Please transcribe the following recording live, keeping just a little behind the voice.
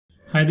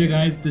Hi there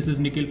guys, this is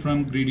Nikhil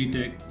from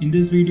GreedyTech. In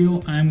this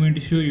video, I am going to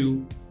show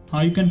you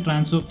how you can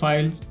transfer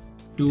files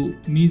to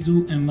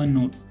Meizu M1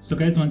 Note. So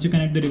guys, once you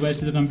connect the device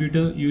to the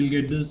computer, you will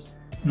get this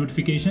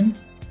notification.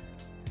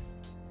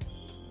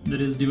 That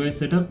is device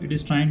setup. It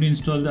is trying to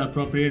install the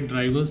appropriate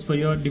drivers for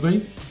your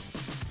device.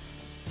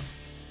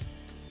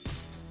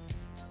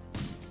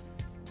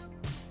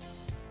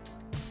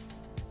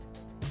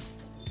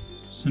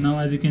 So now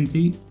as you can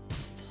see,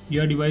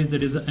 your device,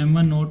 that is the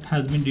M1 Note,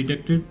 has been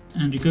detected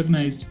and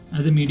recognized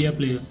as a media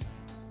player.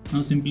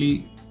 Now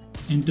simply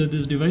enter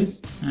this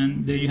device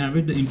and there you have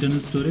it, the internal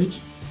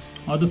storage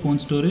or the phone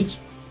storage,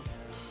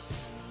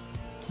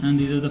 and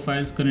these are the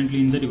files currently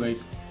in the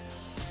device.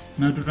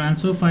 Now to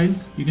transfer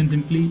files, you can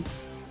simply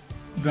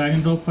drag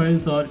and drop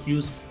files or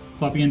use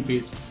copy and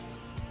paste.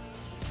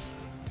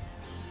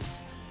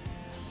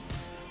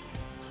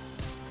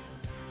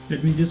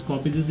 Let me just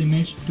copy this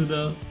image to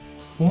the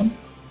phone.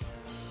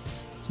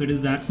 So it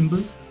is that simple.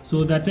 So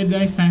that's it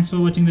guys, thanks for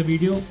watching the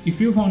video. If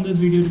you found this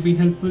video to be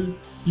helpful,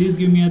 please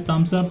give me a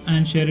thumbs up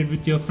and share it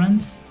with your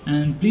friends,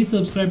 and please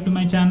subscribe to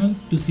my channel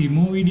to see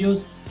more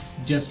videos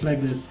just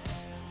like this.